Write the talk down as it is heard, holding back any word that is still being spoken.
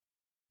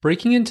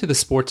Breaking into the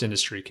sports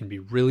industry can be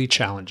really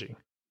challenging.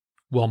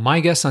 Well, my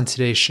guest on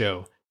today's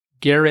show,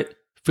 Garrett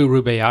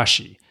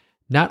Furubayashi,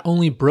 not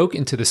only broke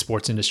into the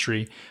sports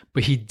industry,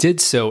 but he did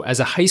so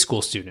as a high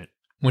school student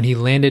when he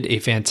landed a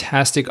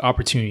fantastic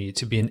opportunity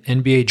to be an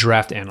NBA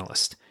draft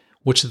analyst,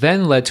 which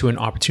then led to an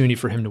opportunity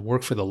for him to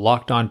work for the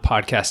Locked On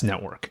Podcast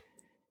Network.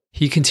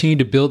 He continued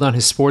to build on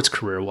his sports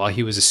career while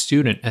he was a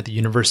student at the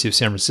University of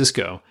San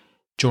Francisco,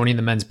 joining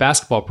the men's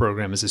basketball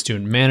program as a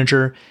student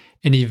manager,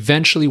 and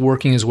eventually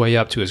working his way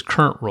up to his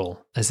current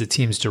role as the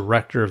team's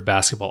director of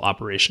basketball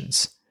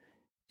operations.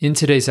 In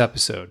today's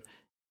episode,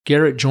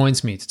 Garrett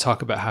joins me to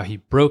talk about how he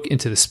broke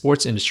into the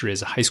sports industry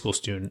as a high school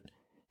student,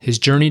 his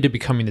journey to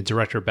becoming the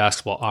director of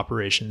basketball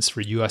operations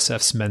for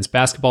USF's men's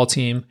basketball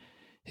team,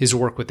 his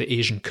work with the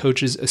Asian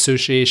Coaches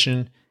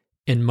Association,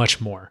 and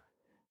much more.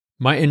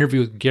 My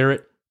interview with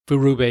Garrett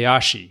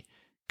Furubayashi,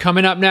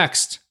 coming up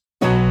next.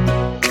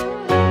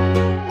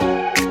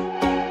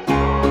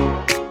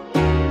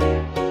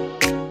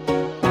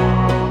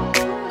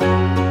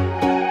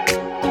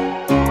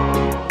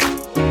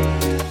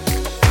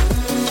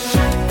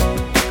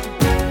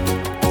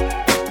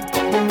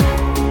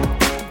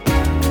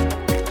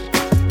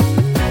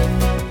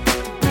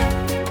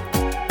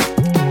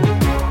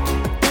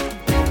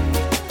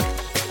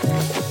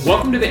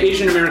 Welcome to the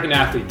Asian American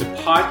Athlete, the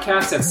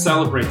podcast that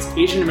celebrates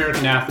Asian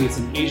American athletes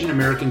and Asian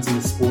Americans in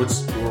the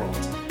sports world.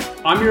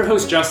 I'm your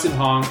host, Justin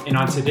Hong, and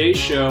on today's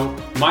show,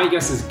 my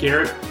guest is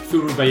Garrett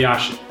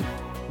Furubayashi.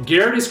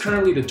 Garrett is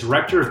currently the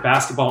Director of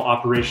Basketball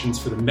Operations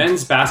for the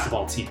men's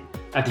basketball team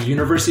at the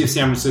University of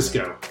San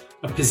Francisco,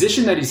 a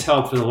position that he's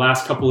held for the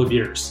last couple of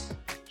years.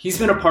 He's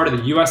been a part of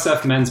the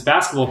USF men's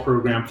basketball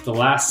program for the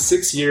last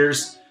 6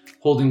 years,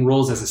 holding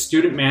roles as a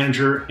student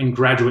manager and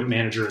graduate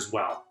manager as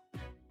well.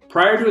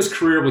 Prior to his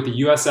career with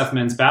the USF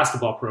men's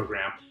basketball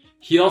program,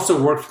 he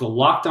also worked for the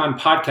Locked On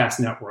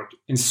Podcast Network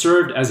and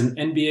served as an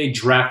NBA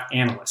draft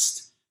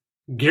analyst.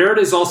 Garrett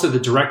is also the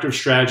Director of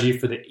Strategy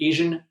for the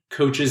Asian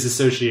Coaches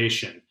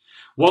Association.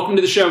 Welcome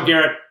to the show,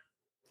 Garrett.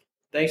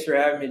 Thanks for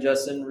having me,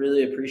 Justin.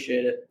 Really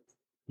appreciate it.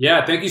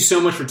 Yeah, thank you so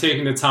much for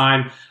taking the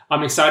time.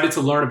 I'm excited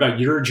to learn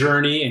about your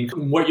journey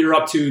and what you're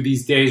up to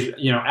these days,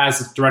 as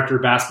the Director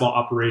of Basketball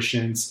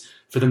Operations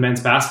for the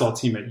men's basketball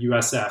team at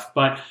USF.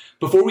 But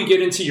before we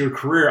get into your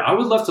career, I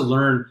would love to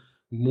learn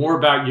more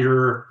about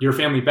your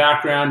family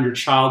background, your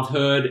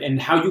childhood,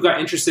 and how you got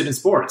interested in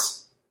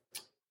sports.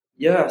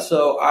 Yeah,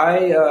 so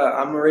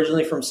I'm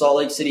originally from Salt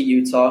Lake City,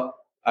 Utah.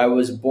 I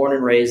was born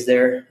and raised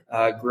there,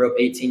 grew up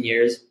 18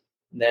 years,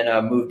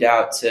 then moved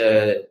out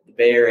to the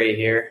Bay Area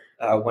here,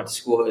 went to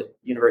school at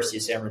University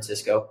of San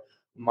Francisco.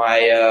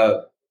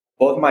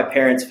 Both my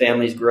parents'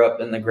 families grew up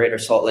in the greater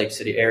Salt Lake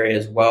City area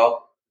as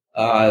well.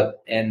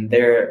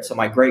 So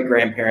my great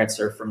grandparents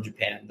are from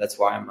Japan. That's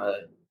why I'm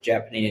a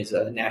Japanese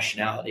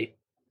nationality.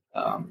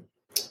 And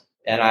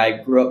I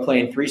grew up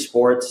playing 3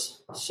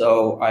 sports.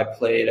 So I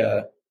played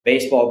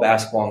baseball,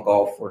 basketball, and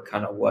golf were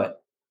kind of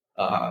what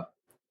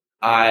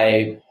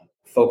I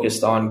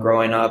focused on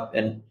growing up.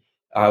 And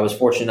I was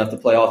fortunate enough to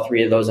play all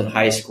 3 of those in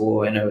high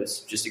school. And it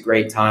was just a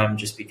great time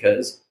just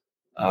because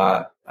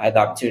I had the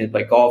opportunity to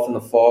play golf in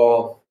the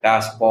fall,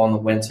 basketball in the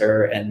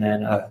winter, and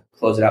then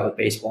close it out with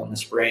baseball in the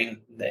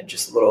spring, and then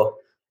just a little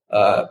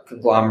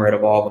conglomerate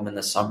of all of them in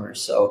the summer.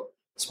 So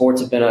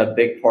sports have been a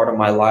big part of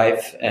my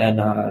life,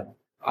 and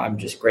I'm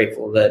just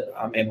grateful that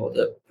I'm able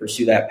to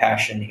pursue that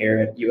passion here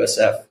at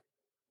USF.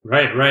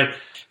 Right.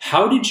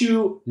 How did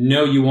you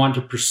know you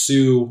wanted to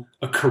pursue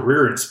a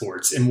career in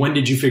sports, and when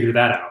did you figure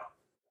that out?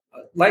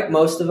 Like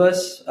most of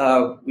us,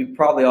 we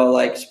probably all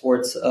like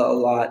sports a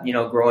lot,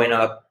 growing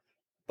up.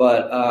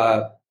 But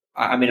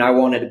I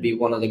wanted to be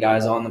one of the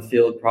guys on the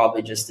field,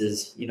 probably just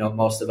as,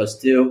 most of us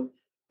do.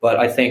 But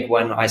I think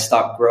when I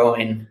stopped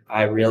growing,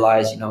 I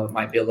realized, it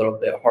might be a little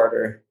bit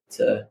harder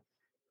to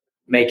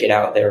make it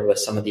out there with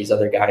some of these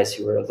other guys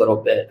who are a little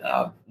bit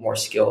more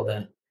skilled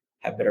and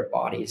have better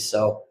bodies.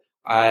 So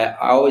I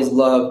always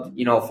loved,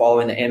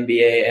 following the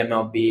NBA,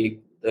 MLB,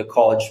 the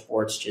college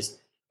sports.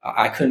 Just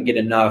I couldn't get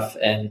enough.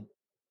 And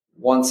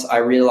once I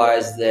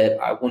realized that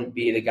I wouldn't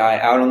be the guy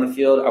out on the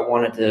field, I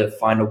wanted to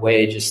find a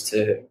way just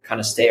to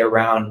kind of stay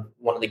around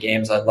one of the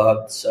games I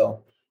loved.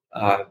 So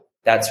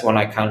that's when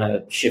I kind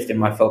of shifted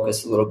my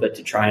focus a little bit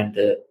to trying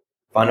to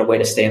find a way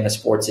to stay in the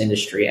sports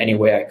industry any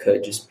way I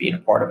could, just being a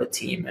part of a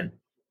team and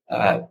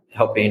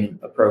helping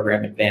a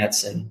program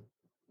advance and,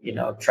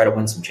 try to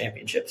win some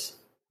championships.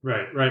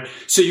 Right.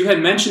 So you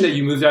had mentioned that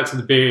you moved out to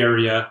the Bay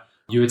Area.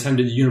 You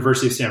attended the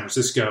University of San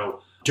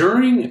Francisco.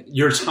 During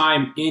your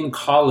time in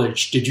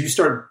college, did you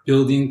start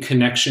building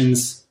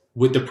connections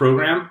with the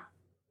program?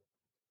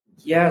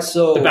 Yeah,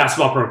 so the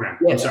basketball program.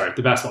 Yeah. I'm sorry,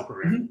 the basketball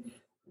program. Mm-hmm.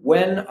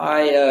 When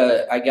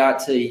I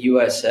got to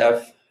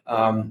USF,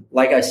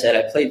 like I said,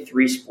 I played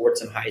 3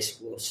 sports in high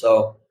school.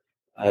 So,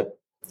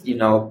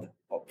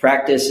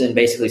 practice and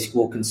basically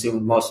school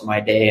consumed most of my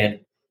day,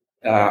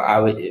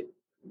 and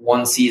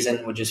one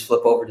season would just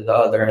flip over to the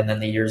other, and then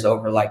the year's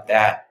over like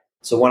that.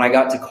 So when I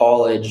got to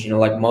college,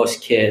 like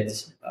most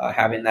kids,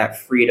 having that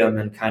freedom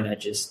and kind of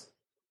just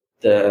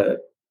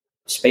the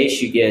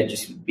space you get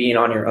just being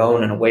on your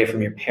own and away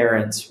from your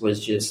parents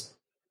was just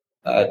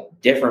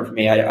different for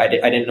me. I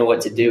didn't know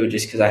what to do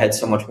just because I had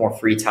so much more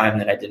free time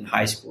than I did in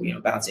high school,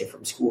 bouncing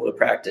from school to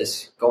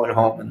practice, going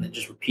home, and then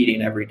just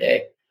repeating every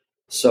day.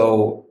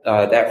 So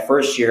that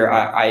first year,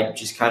 I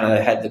just kind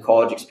of had the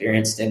college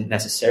experience, didn't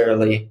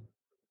necessarily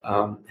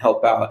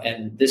help out.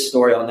 And this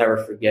story I'll never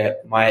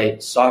forget. My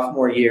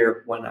sophomore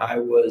year, when I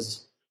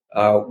was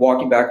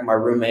walking back with my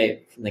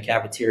roommate from the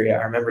cafeteria,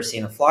 I remember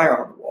seeing a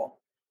flyer on the wall.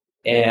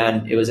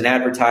 And it was an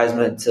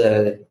advertisement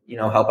to,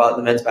 help out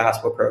the men's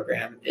basketball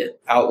program.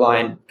 It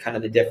outlined kind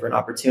of the different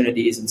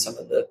opportunities and some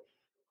of the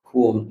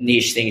cool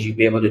niche things you'd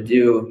be able to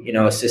do,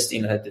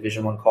 assisting a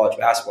Division I college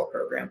basketball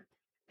program.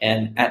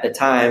 And at the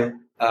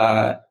time,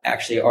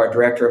 actually, our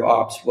director of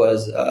ops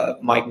was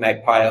Mike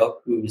Magpio,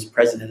 who was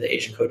president of the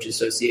Asian Coaches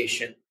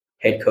Association,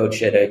 head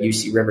coach at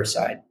UC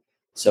Riverside.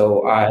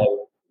 So I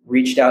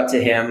reached out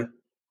to him,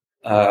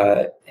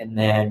 and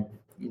then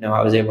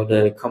I was able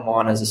to come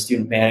on as a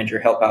student manager,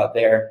 help out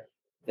there.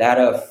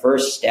 That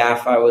first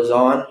staff I was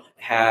on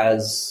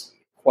has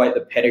quite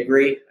the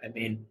pedigree. I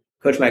mean,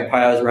 Coach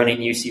Magpio is running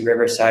UC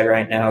Riverside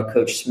right now.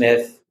 Coach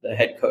Smith, the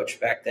head coach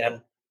back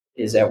then,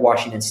 is at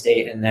Washington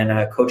State. And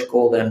then Coach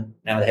Golden,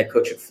 now the head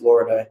coach at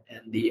Florida.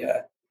 And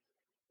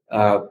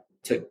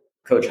took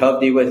Coach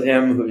Hovde with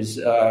him, who's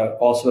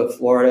also at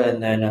Florida.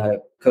 And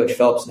then Coach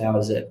Phelps now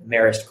is at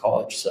Marist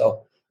College.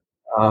 So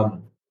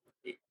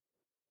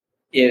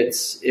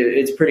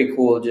it's pretty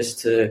cool just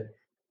to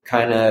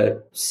kind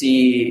of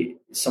see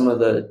some of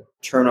the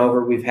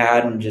turnover we've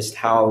had and just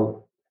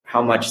how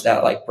much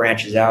that like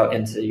branches out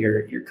into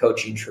your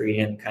coaching tree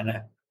and kind of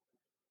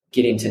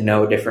getting to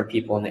know different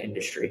people in the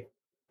industry.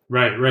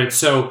 Right.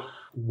 So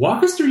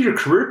walk us through your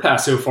career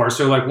path so far.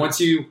 So like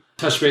once you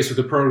touch base with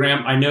the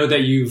program, I know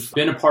that you've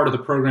been a part of the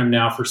program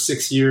now for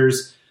 6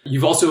 years.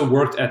 You've also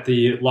worked at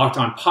the Locked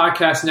On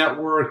Podcast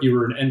Network. You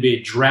were an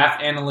NBA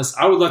draft analyst.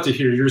 I would love to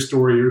hear your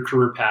story, your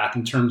career path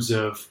in terms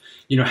of,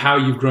 how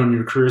you've grown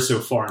your career so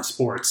far in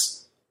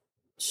sports.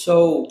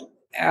 So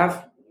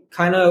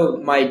kind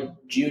of my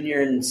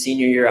junior and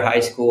senior year of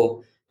high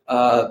school,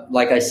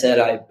 like I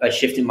said, I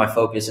shifted my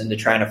focus into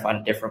trying to find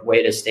a different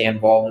way to stay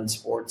involved in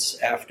sports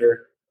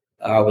after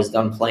I was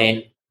done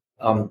playing.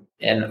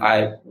 And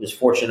I was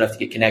fortunate enough to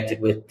get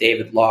connected with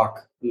David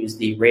Locke, who's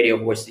the radio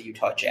voice of the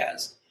Utah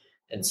Jazz.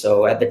 And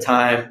so at the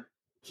time,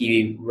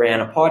 he ran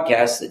a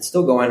podcast that's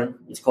still going.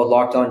 It's called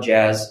Locked On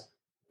Jazz,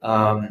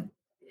 and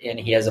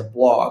he has a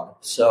blog.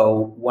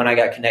 So when I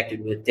got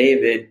connected with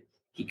David,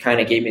 he kind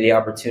of gave me the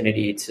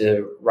opportunity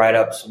to write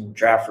up some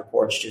draft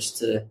reports just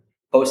to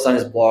post on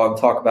his blog,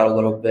 talk about a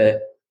little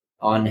bit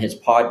on his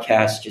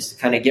podcast, just to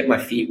kind of get my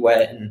feet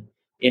wet and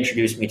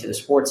introduce me to the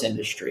sports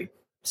industry.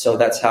 So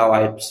that's how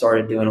I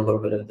started doing a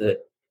little bit of the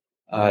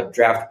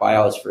draft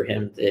bios for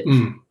him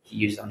that he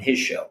used on his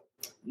show.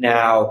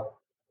 Now,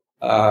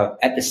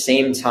 at the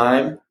same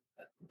time,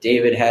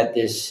 David had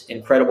this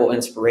incredible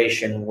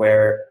inspiration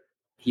where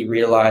he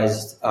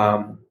realized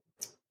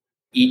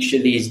each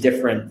of these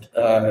different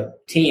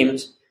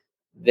teams,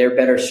 they're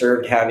better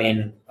served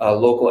having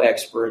local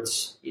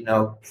experts,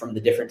 from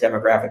the different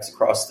demographics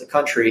across the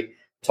country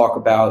talk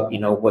about,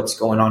 what's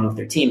going on with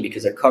their team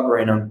because they're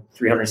covering them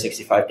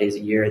 365 days a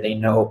year. They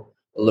know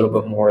a little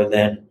bit more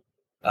than,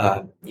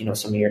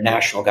 some of your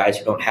national guys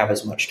who don't have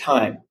as much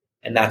time.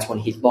 And that's when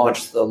he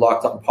launched the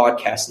Locked On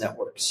Podcast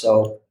Network.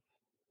 So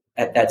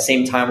at that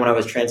same time, when I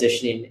was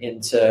transitioning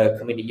into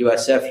coming to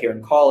USF here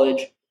in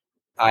college,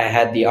 I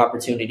had the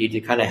opportunity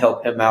to kind of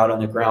help him out on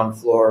the ground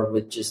floor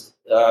with just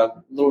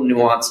little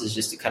nuances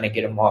just to kind of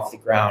get him off the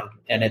ground.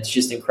 And it's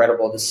just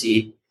incredible to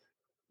see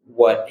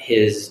what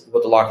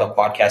the Locked On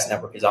Podcast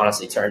Network has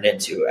honestly turned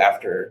into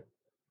after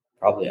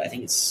probably, I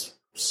think it's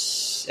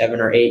 7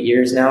 or 8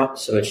 years now.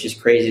 So it's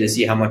just crazy to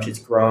see how much it's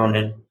grown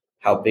and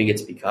how big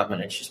it's become,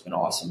 and it's just been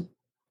awesome.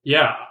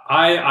 Yeah,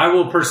 I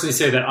will personally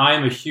say that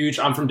I'm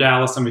from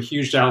Dallas. I'm a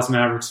huge Dallas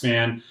Mavericks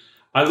fan.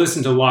 I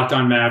listen to Locked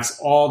On Mavs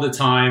all the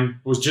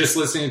time. Was just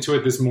listening to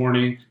it this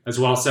morning as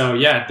well. So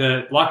yeah,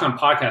 the Locked On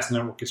Podcast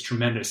Network is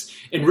tremendous.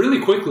 And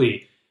really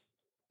quickly,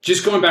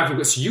 just going back to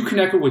this, so you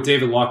connected with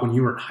David Locke when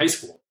you were in high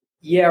school.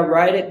 Yeah,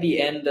 right at the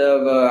end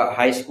of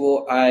high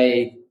school,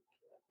 I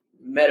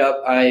met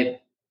up. I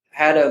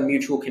had a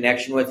mutual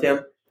connection with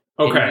him.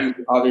 Okay.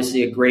 He's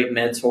obviously a great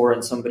mentor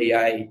and somebody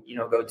I,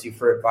 go to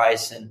for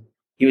advice. And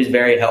he was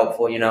very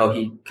helpful. He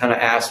kind of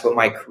asked what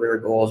my career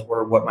goals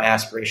were, what my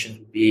aspirations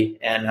would be.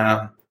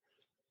 And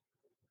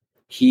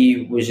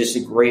he was just a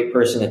great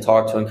person to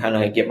talk to and kind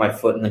of get my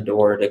foot in the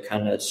door to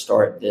kind of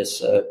start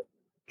this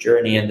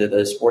journey into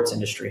the sports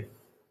industry.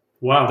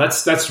 Wow,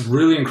 that's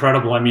really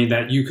incredible. I mean,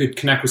 that you could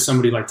connect with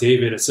somebody like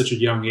David at such a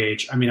young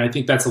age. I mean, I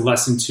think that's a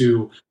lesson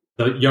to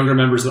the younger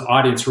members of the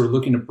audience who are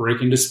looking to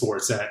break into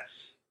sports, that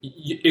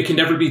it can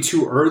never be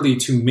too early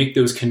to make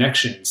those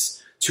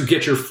connections to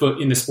get your foot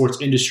in the sports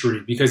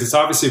industry, because it's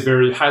obviously a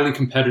very highly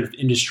competitive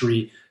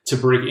industry to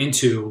break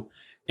into.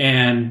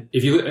 And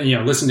if you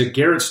listen to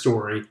Garrett's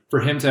story, for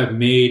him to have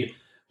made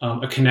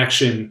a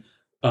connection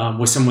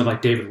with someone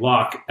like David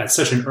Locke at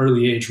such an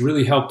early age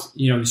really helped,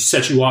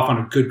 set you off on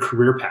a good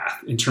career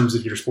path in terms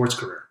of your sports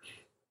career?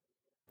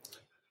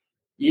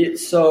 Yeah,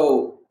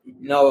 so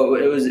no,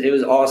 it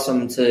was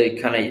awesome to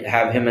kind of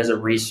have him as a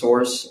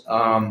resource.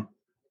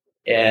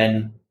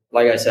 And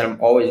like I said,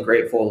 I'm always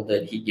grateful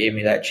that he gave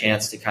me that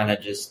chance to kind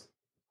of just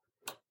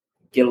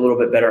get a little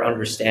bit better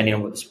understanding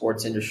of what the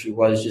sports industry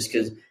was, just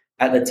because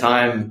at the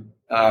time,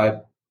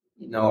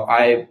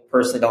 I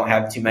personally don't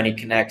have too many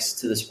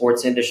connects to the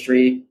sports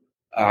industry.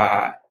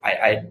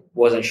 I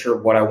wasn't sure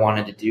what I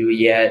wanted to do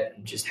yet,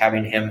 and just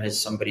having him as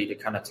somebody to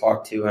kind of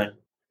talk to and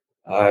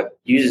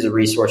use as a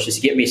resource,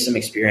 just to get me some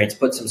experience,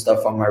 put some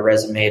stuff on my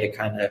resume to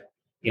kind of,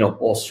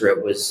 bolster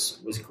it was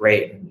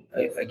great. And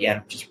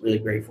again, just really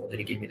grateful that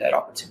he gave me that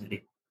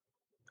opportunity.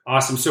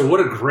 Awesome. So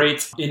what a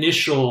great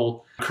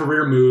initial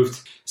career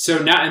move.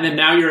 So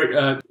now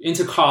you're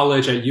into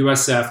college at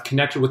USF,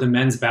 connected with a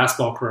men's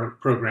basketball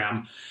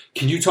program.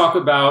 Can you talk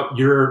about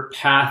your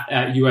path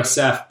at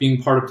USF, being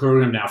part of the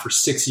program now for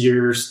 6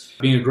 years,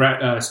 being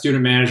a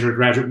student manager,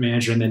 graduate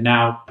manager, and then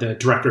now the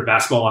director of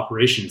basketball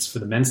operations for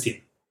the men's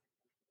team?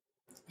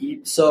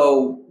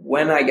 So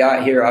when I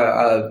got here,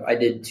 I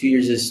did 2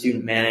 years as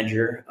student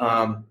manager.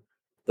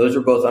 Those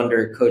were both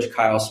under Coach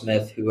Kyle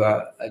Smith, who,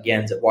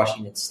 again, is at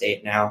Washington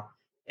State now.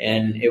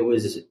 And it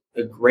was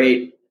a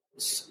great,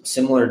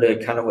 similar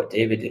to kind of what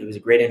David did, it was a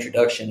great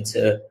introduction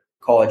to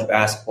college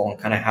basketball and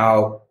kind of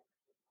how,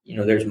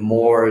 there's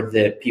more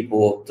that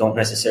people don't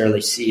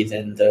necessarily see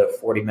than the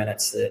 40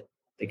 minutes that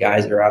the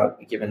guys are out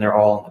giving their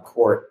all on the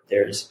court.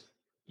 There's,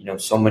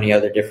 so many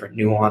other different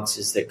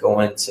nuances that go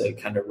into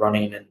kind of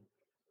running and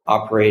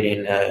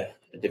operating a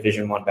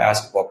Division I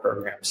basketball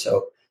program.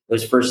 So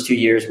those first 2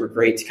 years were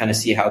great to kind of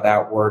see how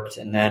that worked.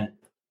 And then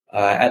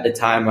at the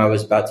time, I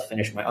was about to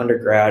finish my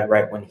undergrad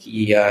right when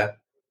he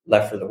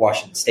left for the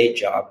Washington State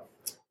job.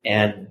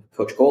 And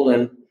Coach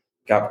Golden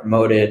got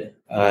promoted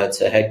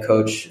to head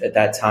coach at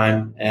that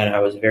time. And I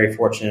was very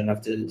fortunate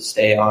enough to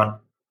stay on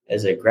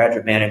as a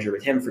graduate manager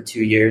with him for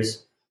 2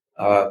 years.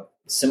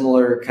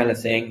 Similar kind of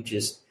thing.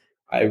 Just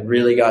I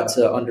really got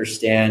to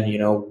understand,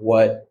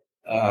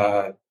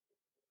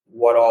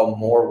 what all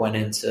more went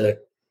into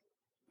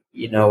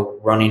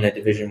running a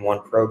Division I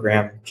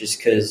program, just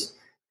because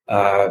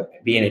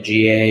being a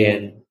GA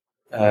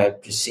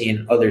and just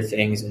seeing other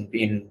things and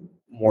being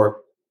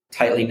more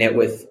tightly knit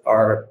with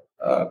our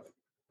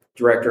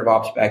director of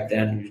ops back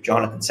then,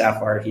 Jonathan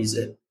Sapphire, he's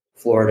at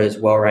Florida as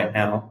well right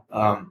now,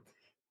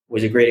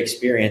 was a great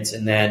experience.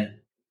 And then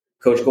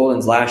Coach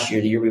Golden's last year,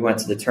 the year we went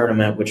to the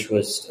tournament, which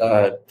was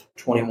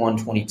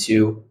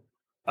 21-22,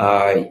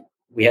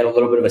 we had a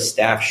little bit of a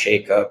staff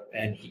shakeup,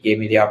 and he gave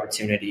me the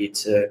opportunity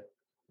to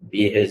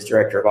be his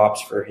director of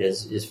ops for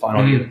his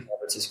final year in San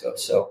Francisco.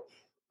 So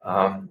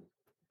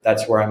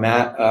that's where I'm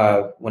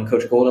at. When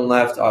Coach Golden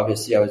left,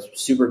 obviously I was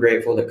super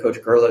grateful that Coach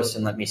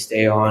Gerlifson let me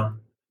stay on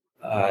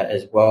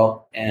as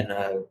well. And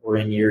we're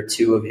in year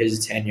 2 of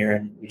his tenure,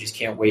 and we just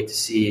can't wait to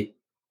see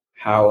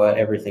how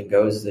everything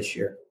goes this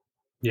year.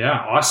 Yeah,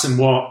 awesome.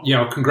 Well,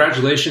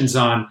 congratulations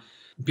on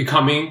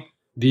becoming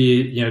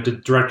the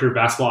director of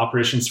basketball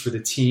operations for the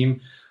team.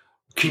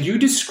 Can you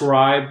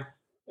describe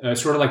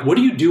sort of like what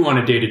do you do on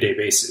a day-to-day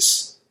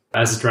basis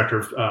as the director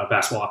of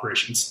basketball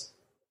operations?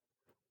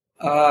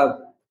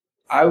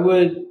 I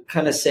would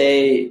kind of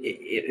say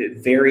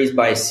it varies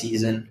by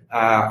season.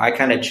 I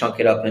kind of chunk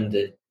it up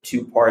into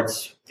 2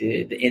 parts,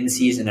 the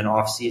in-season and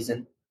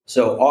off-season.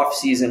 So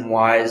off-season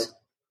wise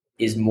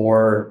is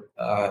more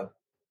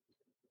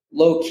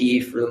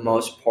low-key for the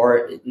most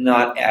part,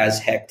 not as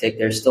hectic.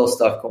 There's still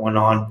stuff going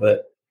on,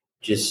 but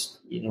just,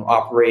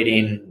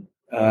 operating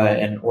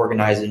and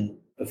organizing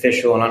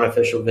official and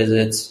unofficial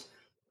visits.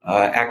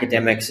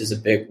 Academics is a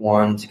big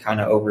one to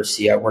kind of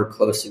oversee. I work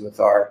closely with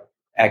our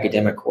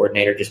academic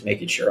coordinator, just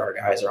making sure our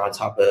guys are on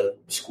top of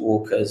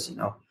school because,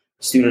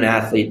 student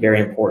athlete,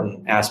 very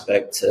important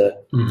aspect to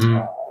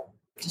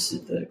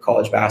just the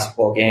college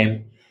basketball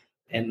game.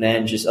 And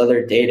then just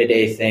other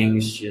day-to-day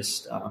things,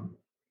 just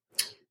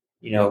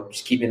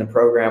keeping the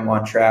program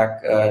on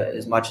track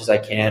as much as I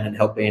can and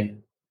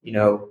helping,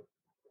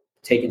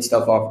 taking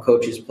stuff off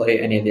coach's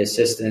plate, any of the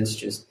assistants,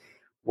 just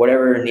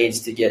whatever needs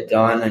to get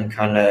done and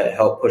kind of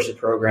help push the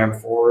program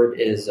forward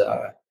is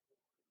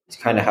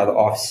kind of how the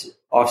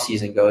off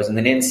season goes. And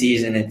then in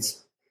season,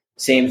 it's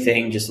same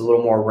thing, just a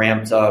little more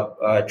ramped up.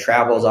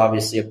 Travel is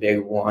obviously a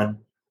big one.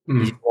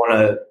 You want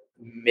to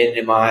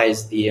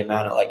minimize the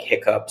amount of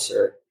hiccups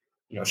or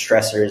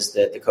stressors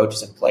that the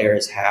coaches and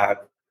players have,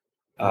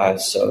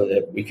 so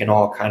that we can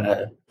all kind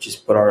of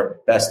just put our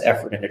best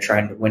effort into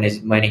trying to win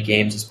as many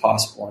games as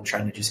possible and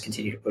trying to just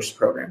continue to push the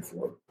program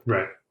forward.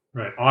 Right.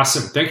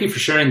 Awesome. Thank you for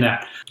sharing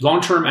that.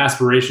 Long-term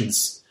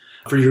aspirations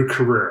for your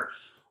career.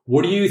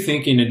 What are you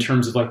thinking in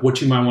terms of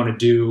what you might want to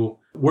do?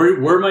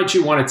 Where might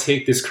you want to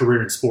take this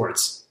career in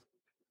sports?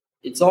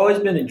 It's always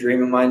been a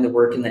dream of mine to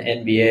work in the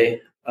NBA.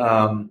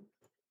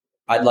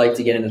 I'd like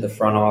to get into the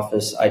front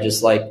office. I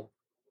just like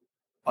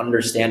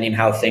understanding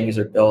how things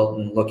are built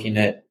and looking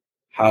at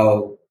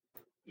how,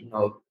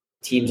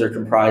 teams are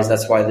comprised.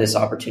 That's why this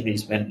opportunity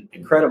has been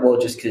incredible,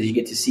 just because you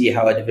get to see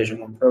how a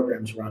Division I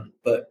program's run.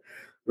 But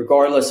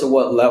regardless of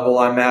what level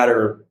I'm at,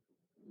 or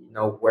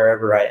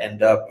wherever I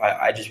end up,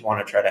 I just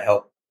want to try to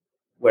help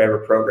whatever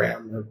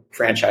program or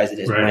franchise it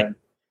is winning.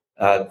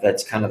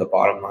 That's kind of the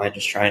bottom line,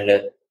 just trying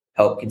to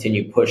help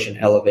continue push and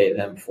elevate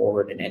them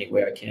forward in any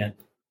way I can.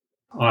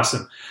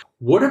 Awesome.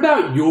 What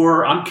about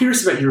I'm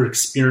curious about your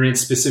experience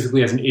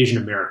specifically as an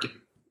Asian American,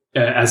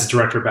 as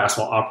director of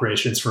basketball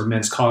operations for a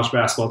men's college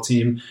basketball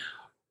team.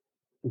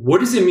 What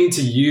does it mean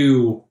to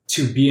you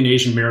to be an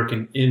Asian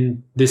American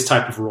in this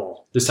type of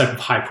role, this type of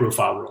high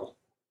profile role?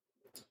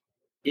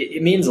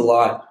 It means a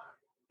lot.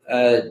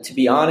 To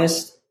be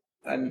honest,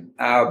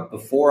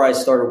 before I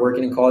started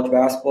working in college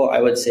basketball, I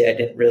would say I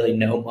didn't really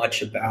know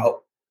much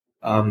about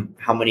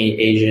how many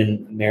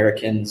Asian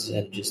Americans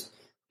and just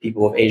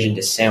people of Asian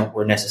descent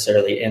were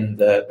necessarily in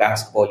the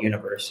basketball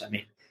universe. I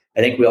mean, I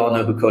think we all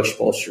know who Coach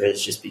Spoelstra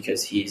is just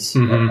because he's a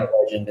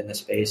legend in the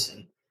space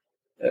and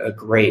a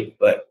great.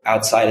 But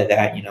outside of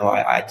that,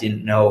 I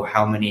didn't know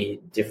how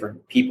many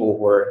different people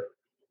were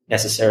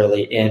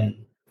necessarily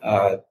in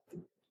the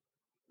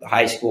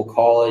high school,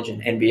 college,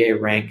 and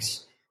NBA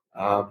ranks.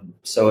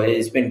 So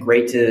it's been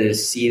great to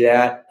see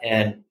that.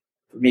 And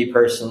for me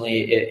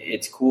personally,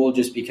 it's cool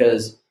just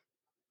because,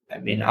 I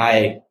mean,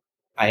 I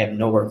am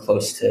nowhere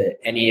close to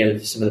any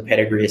of some of the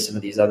pedigree of some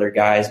of these other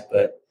guys,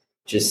 but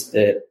just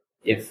that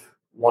if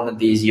one of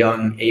these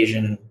young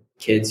Asian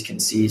kids can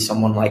see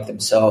someone like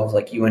themselves,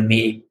 like you and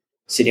me,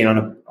 sitting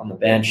on the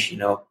bench,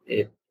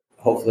 it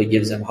hopefully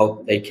gives them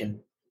hope they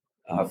can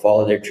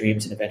follow their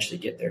dreams and eventually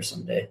get there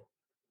someday.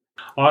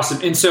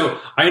 Awesome. And so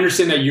I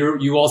understand that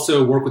you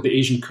also work with the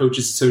Asian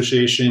Coaches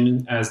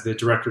Association as the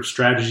director of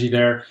strategy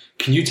there.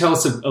 Can you tell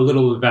us a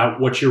little about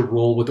what's your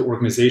role with the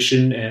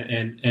organization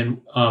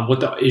and what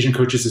the Asian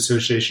Coaches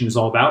Association is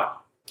all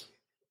about?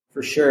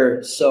 For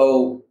sure.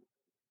 So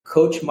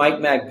Coach Mike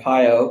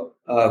Magpayo,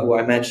 who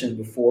I mentioned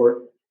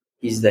before,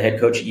 he's the head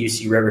coach at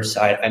UC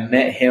Riverside. I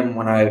met him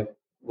when I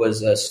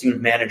was a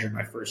student manager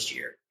my first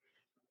year.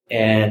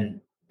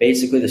 And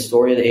basically the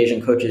story of the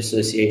Asian Coaches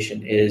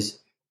Association is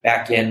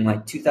back in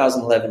like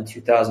 2011,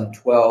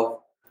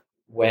 2012,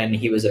 when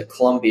he was at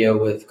Columbia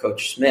with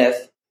Coach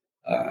Smith,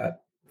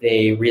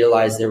 they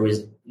realized there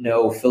was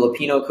no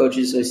Filipino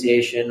Coaches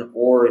Association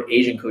or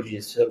Asian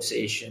Coaches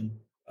Association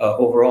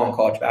overall in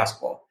college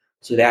basketball.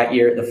 So that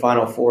year at the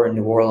Final Four in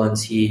New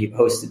Orleans, he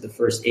hosted the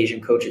first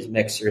Asian Coaches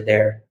Mixer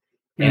there.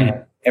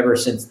 And ever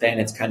since then,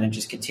 it's kind of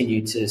just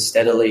continued to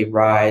steadily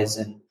rise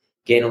and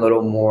gain a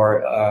little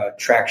more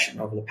traction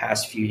over the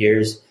past few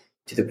years,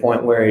 to the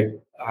point where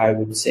I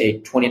would say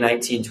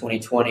 2019,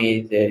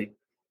 2020, they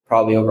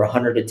probably over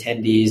 100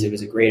 attendees. It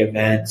was a great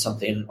event,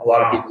 something a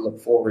lot of people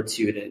look forward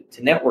to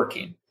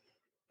networking.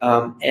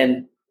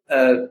 And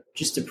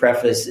just to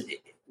preface,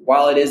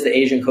 while it is the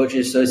Asian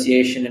Coaches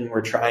Association and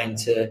we're trying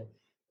to,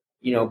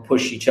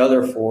 push each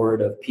other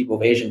forward of people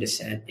of Asian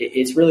descent,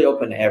 it's really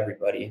open to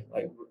everybody.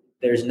 Like,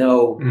 there's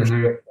no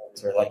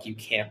restrictions or like you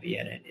can't be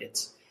in it.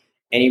 It's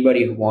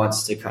anybody who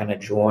wants to kind of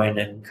join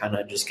and kind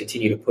of just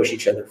continue to push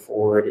each other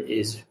forward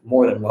is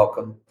more than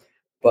welcome.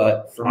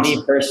 But for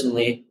me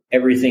personally,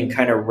 everything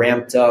kind of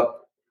ramped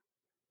up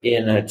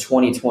in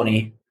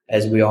 2020.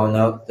 As we all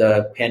know,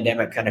 the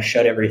pandemic kind of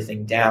shut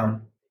everything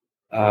down.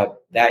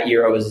 That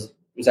year I was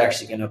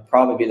actually going to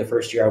probably be the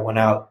first year I went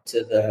out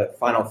to the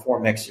Final Four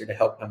mixer to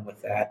help him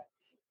with that.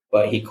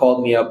 But he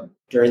called me up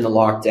during the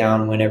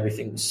lockdown when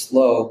everything was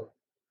slow,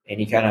 and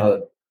he kind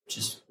of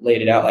just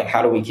laid it out, like,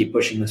 how do we keep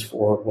pushing this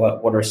forward?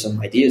 What are some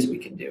ideas we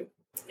can do?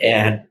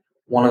 And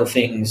one of the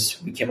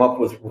things we came up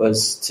with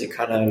was to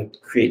kind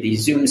of create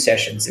these Zoom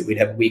sessions that we'd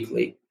have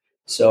weekly.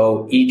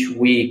 So each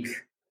week,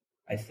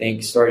 I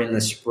think starting in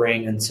the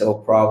spring until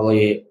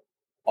probably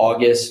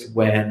August,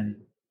 when,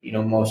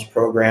 most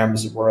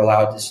programs were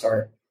allowed to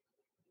start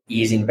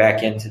easing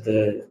back into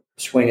the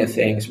swing of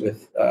things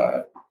with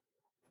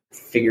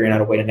figuring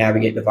out a way to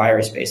navigate the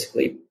virus,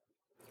 basically,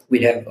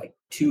 we'd have like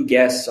 2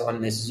 guests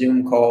on this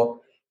Zoom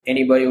call.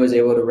 Anybody was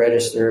able to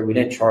register. We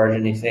didn't charge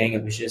anything.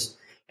 It was just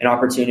an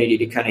opportunity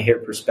to kind of hear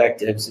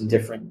perspectives and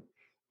different,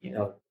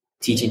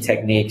 teaching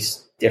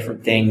techniques,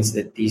 different things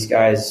that these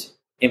guys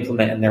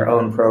implement in their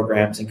own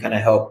programs and kind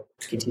of help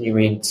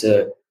continuing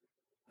to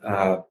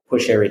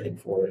push everything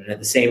forward. And at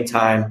the same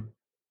time,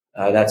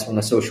 that's when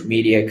the social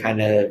media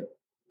kind of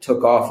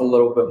took off a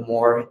little bit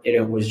more.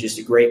 It was just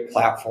a great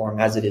platform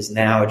as it is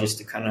now, just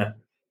to kind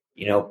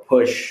of,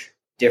 push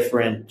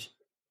different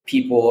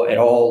people at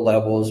all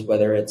levels,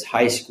 whether it's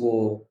high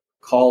school,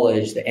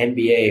 college, the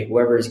NBA,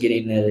 whoever is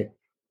getting a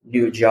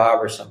new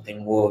job or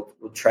something, we'll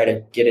try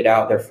to get it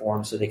out there for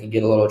them so they can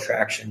get a little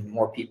traction,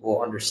 more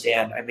people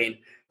understand. I mean,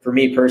 for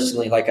me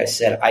personally, like I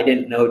said, I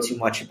didn't know too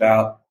much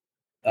about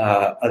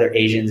other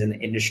Asians in the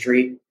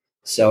industry.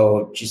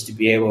 So just to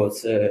be able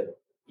to,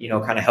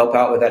 kind of help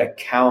out with that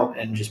account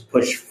and just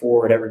push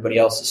forward everybody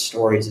else's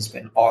stories, it's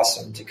been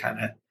awesome to kind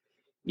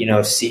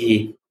of,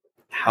 see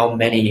how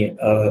many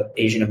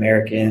Asian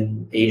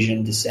American,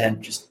 Asian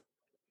descent, just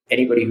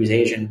anybody who's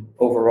Asian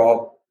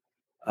overall,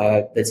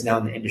 that's now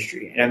in the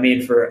industry. And I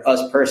mean, for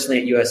us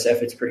personally at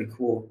USF, it's pretty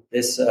cool.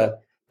 This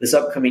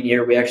upcoming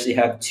year, we actually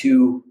have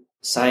two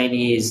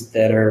signees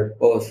that are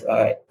both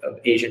of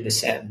Asian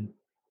descent. And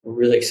we're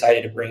really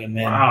excited to bring them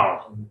in.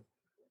 Wow.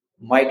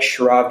 Mike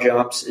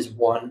Sharavjamps is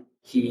one.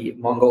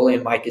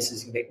 Mongolian Mike is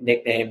his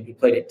nickname. He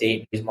played at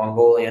Dayton. He's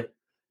Mongolian.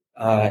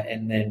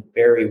 And then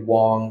Barry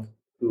Wong,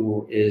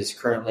 who is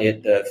currently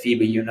at the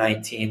FIBA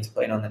U19s,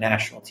 playing on the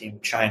national team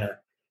of China.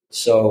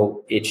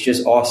 So it's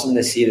just awesome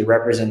to see the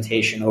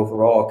representation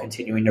overall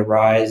continuing to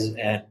rise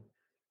and,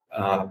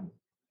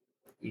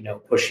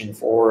 pushing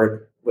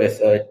forward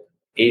with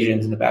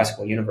Asians in the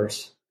basketball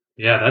universe.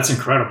 Yeah, that's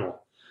incredible.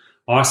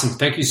 Awesome.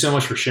 Thank you so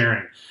much for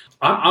sharing.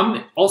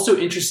 I'm also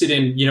interested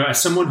in,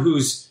 as someone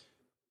who's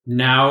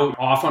now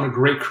off on a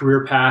great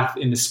career path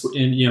in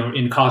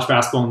college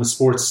basketball and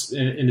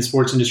in the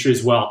sports industry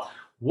as well.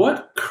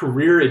 What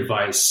career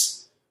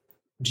advice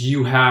do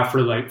you have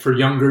for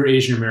younger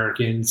Asian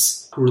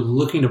Americans who are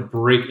looking to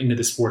break into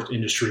the sports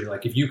industry?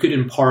 Like, if you could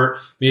impart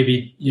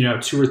maybe,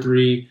 2 or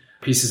 3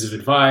 pieces of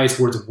advice,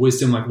 words of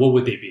wisdom, like what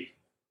would they be?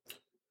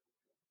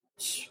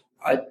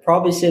 I'd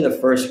probably say the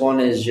first one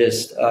is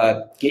just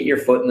get your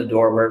foot in the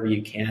door wherever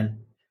you can.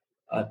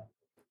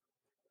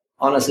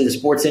 Honestly, the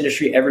sports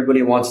industry,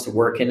 everybody wants to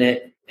work in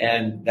it,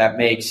 and that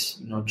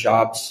makes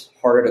jobs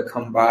harder to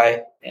come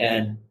by.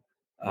 And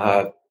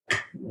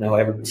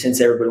since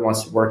everybody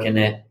wants to work in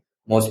it,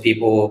 most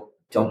people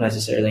don't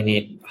necessarily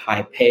need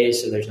high pay,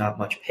 so there's not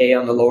much pay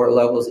on the lower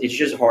levels. It's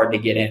just hard to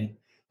get in.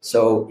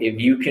 So if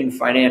you can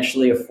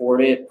financially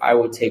afford it, I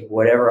would take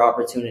whatever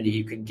opportunity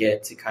you can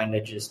get to kind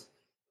of just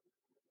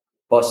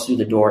bust through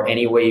the door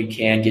any way you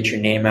can, get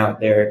your name out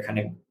there, kind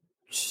of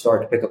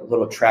start to pick up a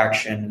little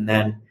traction, and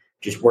then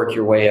just work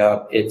your way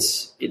up.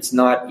 It's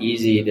not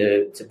easy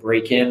to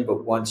break in,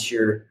 but once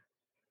you're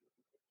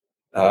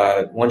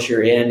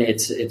in,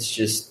 it's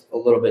just a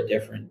little bit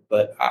different.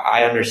 But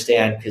I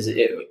understand, because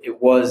it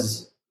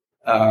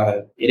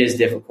is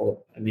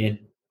difficult. I mean,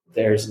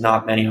 there's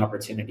not many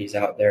opportunities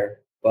out there.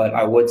 But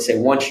I would say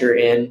once you're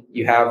in,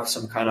 you have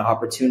some kind of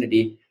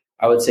opportunity.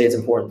 I would say it's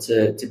important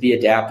to be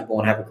adaptable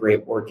and have a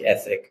great work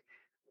ethic.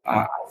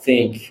 I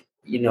think,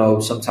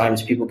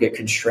 sometimes people get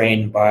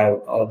constrained by,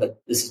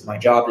 this is my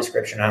job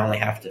description. I only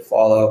have to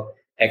follow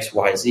X,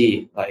 Y,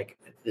 Z. Like,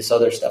 this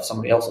other stuff,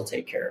 somebody else will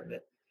take care of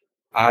it.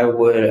 I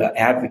would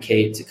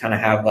advocate to kind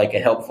of have like a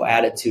helpful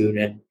attitude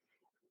and,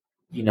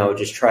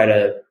 just try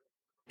to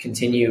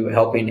continue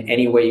helping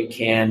any way you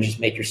can. Just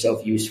make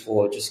yourself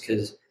useful, just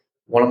because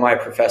one of my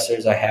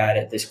professors I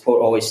had, this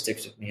quote always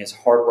sticks with me, is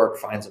hard work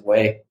finds a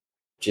way.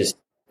 Just,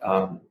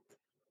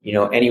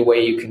 any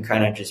way you can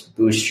kind of just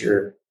boost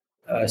your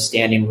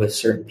standing with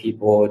certain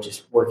people,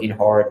 just working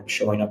hard and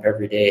showing up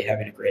every day,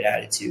 having a great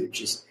attitude.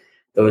 Just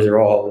those are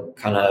all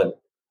kind of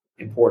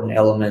important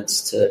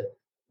elements to,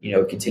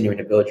 continuing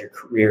to build your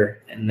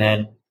career. And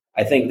then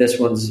I think this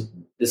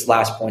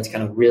last point's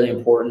kind of really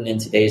important in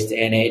today's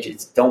day and age.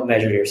 It's don't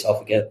measure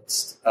yourself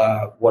against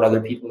what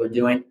other people are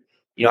doing.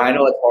 I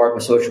know it's hard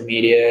with social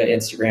media,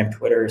 Instagram,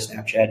 Twitter,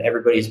 Snapchat.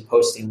 Everybody's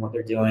posting what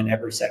they're doing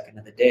every second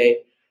of the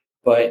day.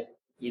 But,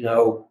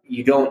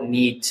 you don't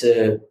need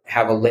to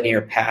have a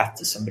linear path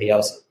to somebody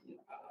else.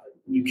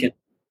 You can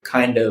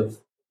kind of,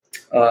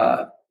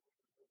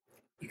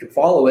 you can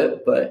follow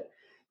it, but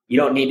you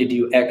don't need to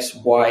do X,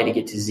 Y to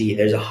get to Z.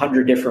 There's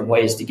 100 different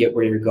ways to get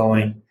where you're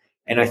going.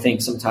 And I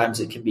think sometimes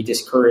it can be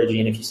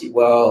discouraging if you see,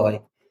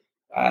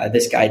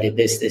 this guy did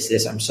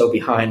this. I'm so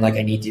behind. Like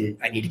I need to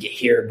get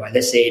here by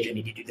this age. I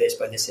need to do this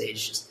by this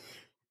age. Just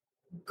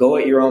go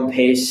at your own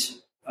pace.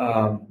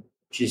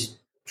 Just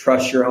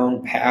trust your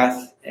own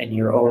path and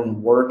your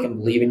own work and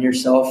believe in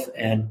yourself.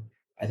 And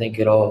I think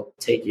it'll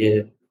take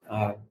you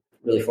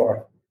really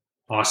far.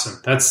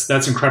 Awesome.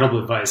 That's incredible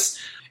advice.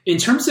 In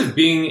terms of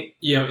being,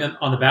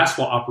 on the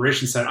basketball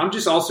operations side, I'm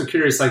just also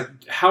curious, like,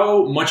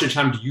 how much of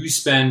time do you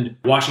spend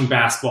watching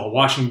basketball,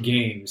 watching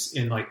games,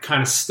 and like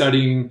kind of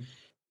studying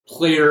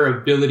player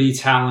ability,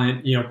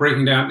 talent,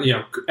 breaking down,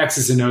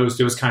 X's and O's,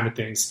 those kind of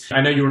things?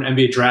 I know you were an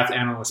NBA draft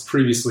analyst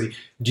previously.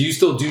 Do you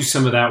still do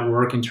some of that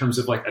work in terms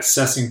of like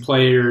assessing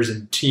players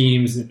and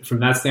teams from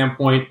that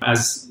standpoint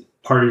as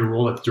part of your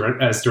role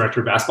as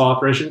director of basketball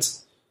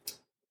operations?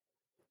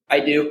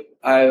 I do.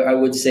 I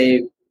would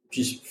say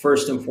just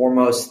first and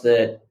foremost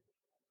that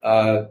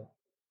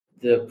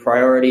the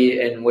priority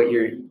and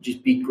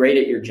just be great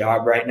at your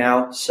job right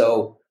now.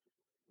 So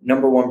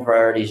number one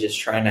priority is just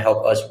trying to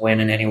help us win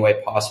in any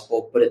way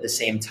possible. But at the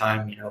same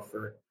time,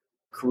 for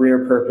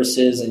career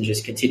purposes and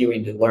just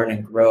continuing to learn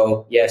and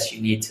grow, yes,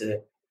 you need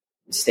to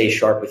stay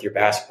sharp with your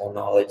basketball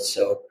knowledge.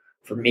 So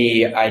for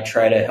me, I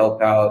try to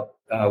help out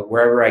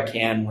wherever I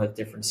can with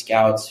different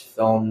scouts,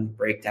 film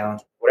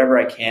breakdowns, whatever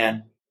I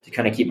can to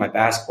kind of keep my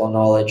basketball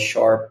knowledge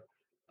sharp.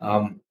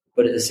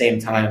 But at the same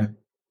time,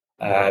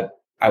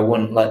 I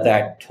wouldn't let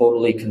that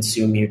totally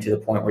consume you to the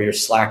point where you're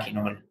slacking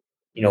on,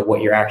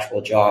 what your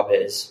actual job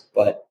is.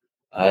 But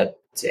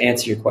to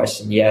answer your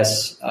question,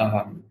 yes,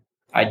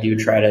 I do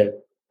try to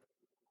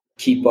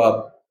keep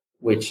up,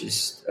 which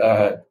is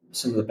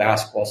some of the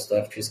basketball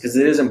stuff because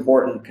it is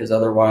important, because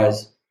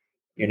otherwise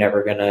you're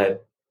never going to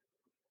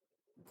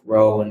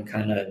grow and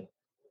kind of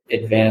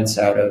advance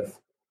out of,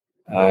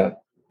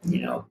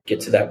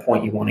 get to that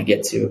point you want to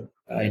get to.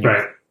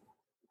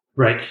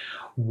 Right.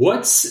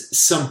 What's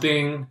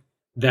something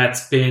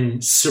that's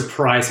been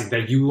surprising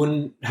that you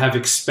wouldn't have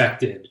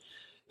expected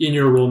in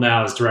your role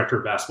now as director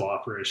of basketball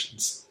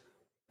operations?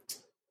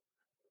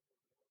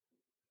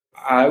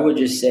 I would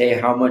just say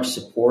how much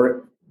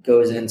support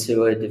goes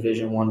into a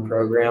Division I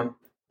program.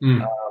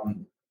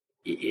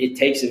 It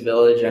takes a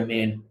village. I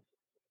mean,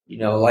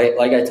 like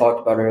I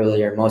talked about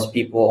earlier, most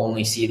people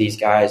only see these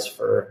guys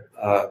for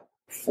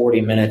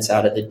 40 minutes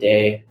out of the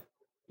day,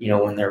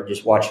 when they're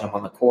just watching them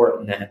on the court,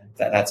 and then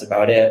that's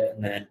about it.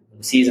 And then when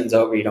the season's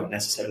over, you don't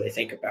necessarily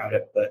think about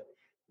it. But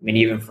I mean,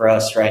 even for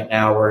us right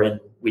now,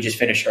 we just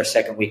finished our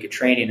second week of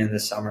training in the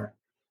summer.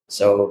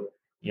 So,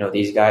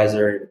 these guys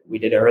we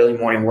did an early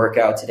morning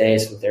workout today.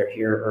 So they're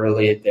here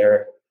early.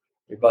 They're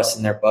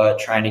busting their butt,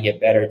 trying to get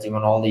better,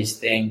 doing all these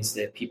things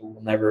that people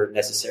will never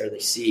necessarily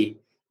see.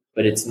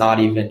 But it's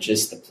not even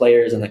just the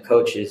players and the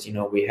coaches.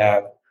 We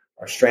have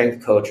our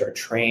strength coach, our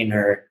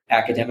trainer,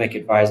 academic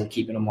advisor,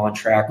 keeping them on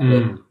track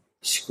with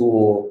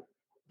school.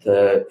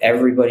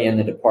 Everybody in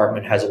the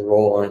department has a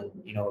role in,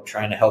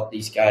 trying to help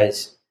these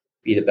guys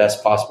be the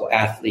best possible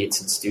athletes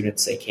and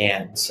students they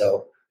can.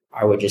 So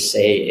I would just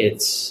say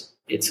it's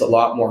a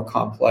lot more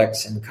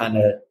complex, and kind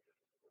of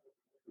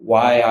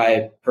why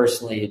I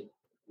personally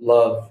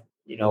love,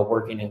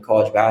 working in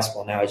college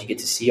basketball now is you get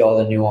to see all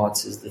the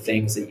nuances, the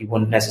things that you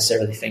wouldn't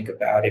necessarily think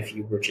about if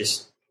you were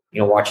just,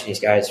 watching these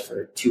guys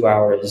for 2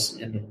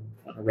 hours on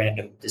a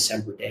random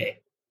December day.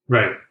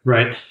 Right.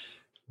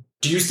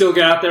 Do you still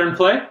get out there and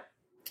play?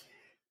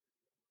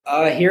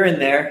 Here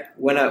and there,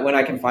 when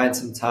I can find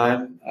some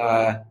time.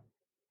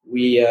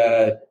 We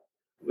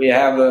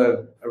have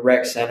a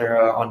rec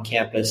center on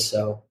campus,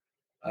 so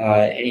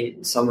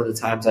some of the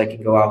times I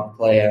can go out and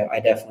play, I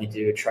definitely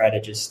do try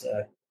to just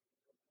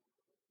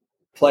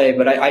play.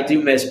 But I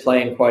do miss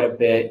playing quite a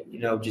bit.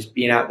 Just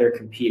being out there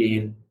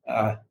competing.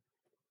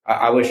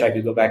 I wish I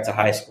could go back to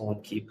high school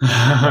and keep.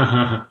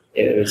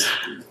 It was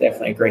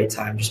definitely a great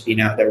time just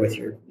being out there with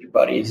your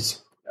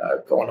buddies,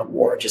 going to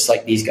war, just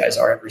like these guys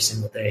are every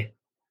single day.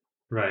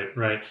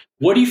 Right.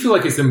 What do you feel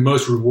like is the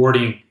most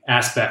rewarding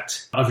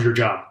aspect of your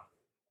job?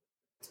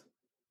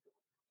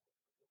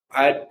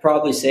 I'd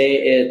probably say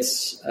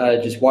it's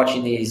just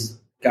watching these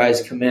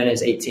guys come in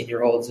as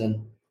 18-year-olds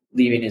and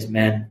leaving as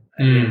men.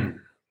 I mean,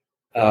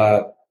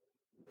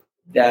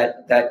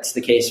 that's the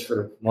case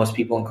for most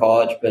people in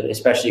college, but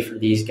especially for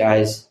these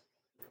guys,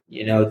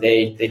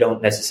 they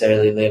don't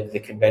necessarily live the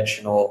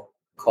conventional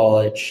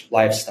college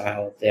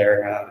lifestyle. They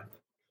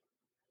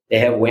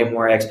have way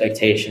more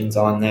expectations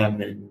on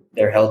them, and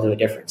they're held to a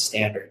different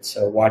standard.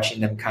 So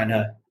watching them kind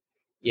of,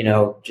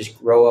 just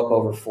grow up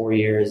over 4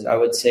 years, I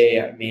would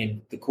say, I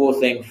mean, the cool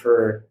thing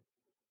for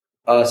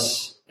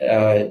us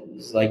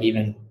is like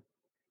even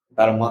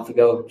about a month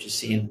ago, just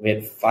seeing we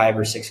had 5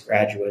 or 6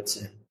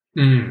 graduates.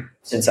 And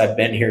since I've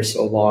been here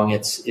so long,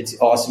 it's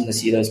awesome to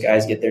see those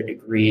guys get their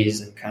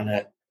degrees and kind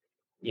of,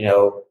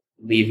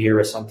 leave here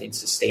with something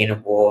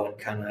sustainable, and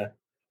kind of,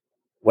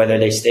 whether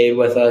they stayed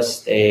with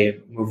us, they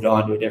moved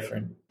on to a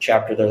different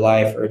chapter of their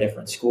life or a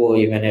different school.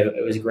 Even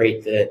it was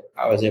great that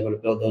I was able to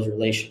build those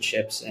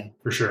relationships, and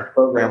for sure, the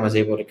program was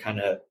able to kind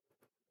of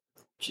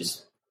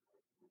just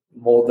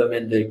mold them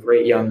into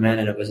great young men.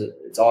 And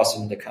it's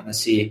awesome to kind of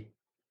see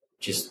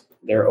just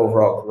their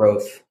overall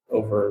growth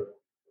over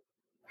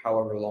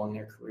however long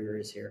their career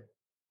is here.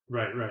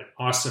 Right.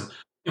 Awesome.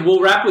 And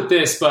we'll wrap with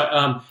this, but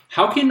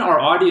how can our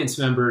audience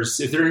members,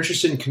 if they're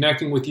interested in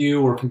connecting with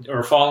you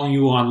or following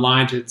you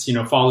online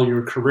to follow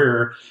your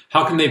career,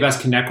 how can they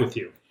best connect with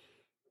you?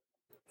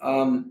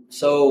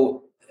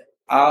 So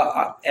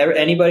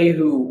anybody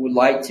who would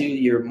like to,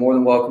 you're more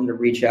than welcome to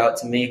reach out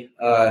to me.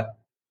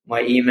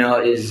 My email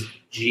is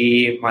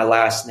my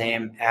last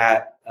name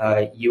at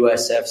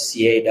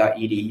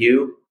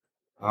usfca.edu.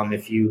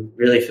 If you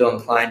really feel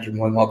inclined, you're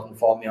more than welcome to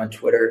follow me on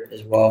Twitter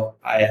as well.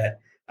 I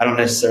don't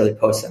necessarily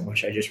post that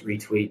much. I just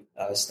retweet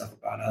stuff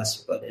about us,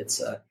 but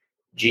it's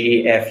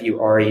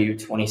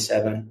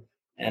GFURU27.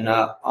 And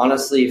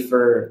honestly,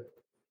 for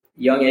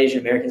young Asian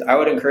Americans, I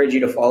would encourage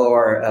you to follow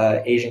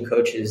our Asian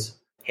coaches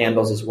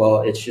handles as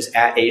well. It's just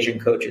at Asian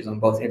coaches on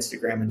both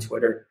Instagram and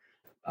Twitter.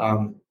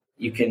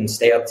 You can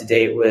stay up to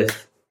date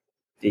with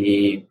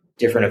the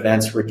different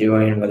events we're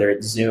doing, whether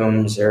it's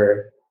Zooms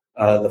or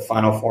the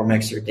Final Four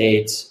mixer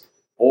dates,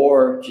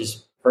 or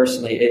just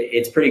personally,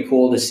 it's pretty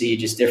cool to see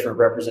just different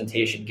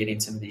representation getting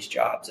some of these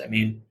jobs. I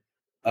mean,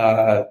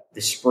 the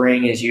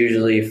spring is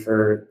usually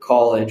for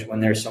college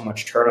when there's so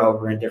much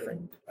turnover and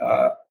different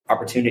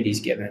opportunities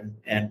given.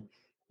 And,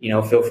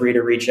 feel free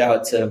to reach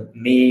out to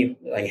me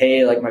like,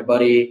 hey, like my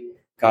buddy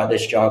got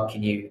this job.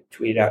 Can you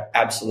tweet it out?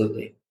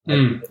 Absolutely.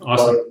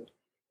 Awesome.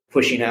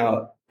 Pushing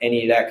out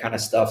any of that kind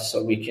of stuff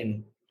so we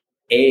can,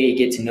 A,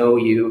 get to know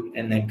you,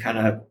 and then kind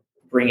of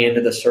bring you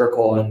into the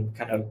circle and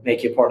kind of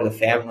make you part of the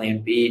family,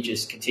 and B,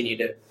 just continue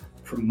to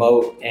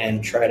promote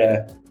and try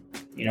to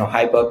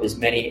hype up as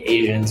many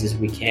Asians as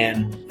we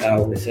can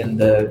within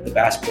the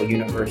basketball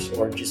universe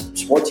or just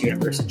sports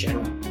universe in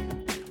general.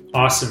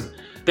 Awesome.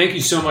 Thank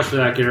you so much for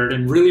that, Garrett,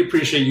 and really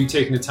appreciate you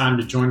taking the time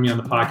to join me on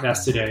the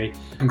podcast today.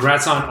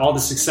 Congrats on all the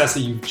success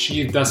that you've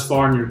achieved thus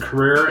far in your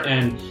career,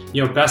 and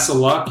best of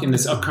luck in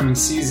this upcoming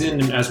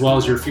season and as well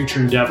as your future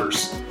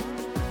endeavors.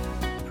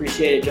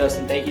 Appreciate it,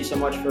 Justin. Thank you so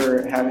much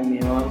for having me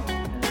on.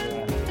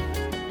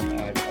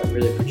 And, I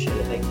really appreciate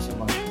it. Thank you so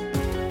much.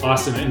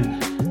 Awesome.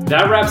 And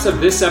that wraps up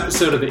this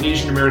episode of The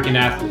Asian American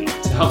Athlete.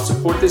 To help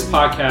support this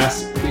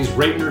podcast, please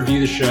rate and review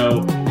the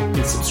show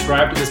and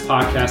subscribe to this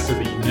podcast so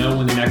that you know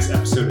when the next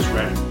episode is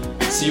ready.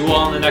 See you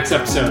all in the next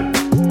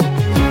episode.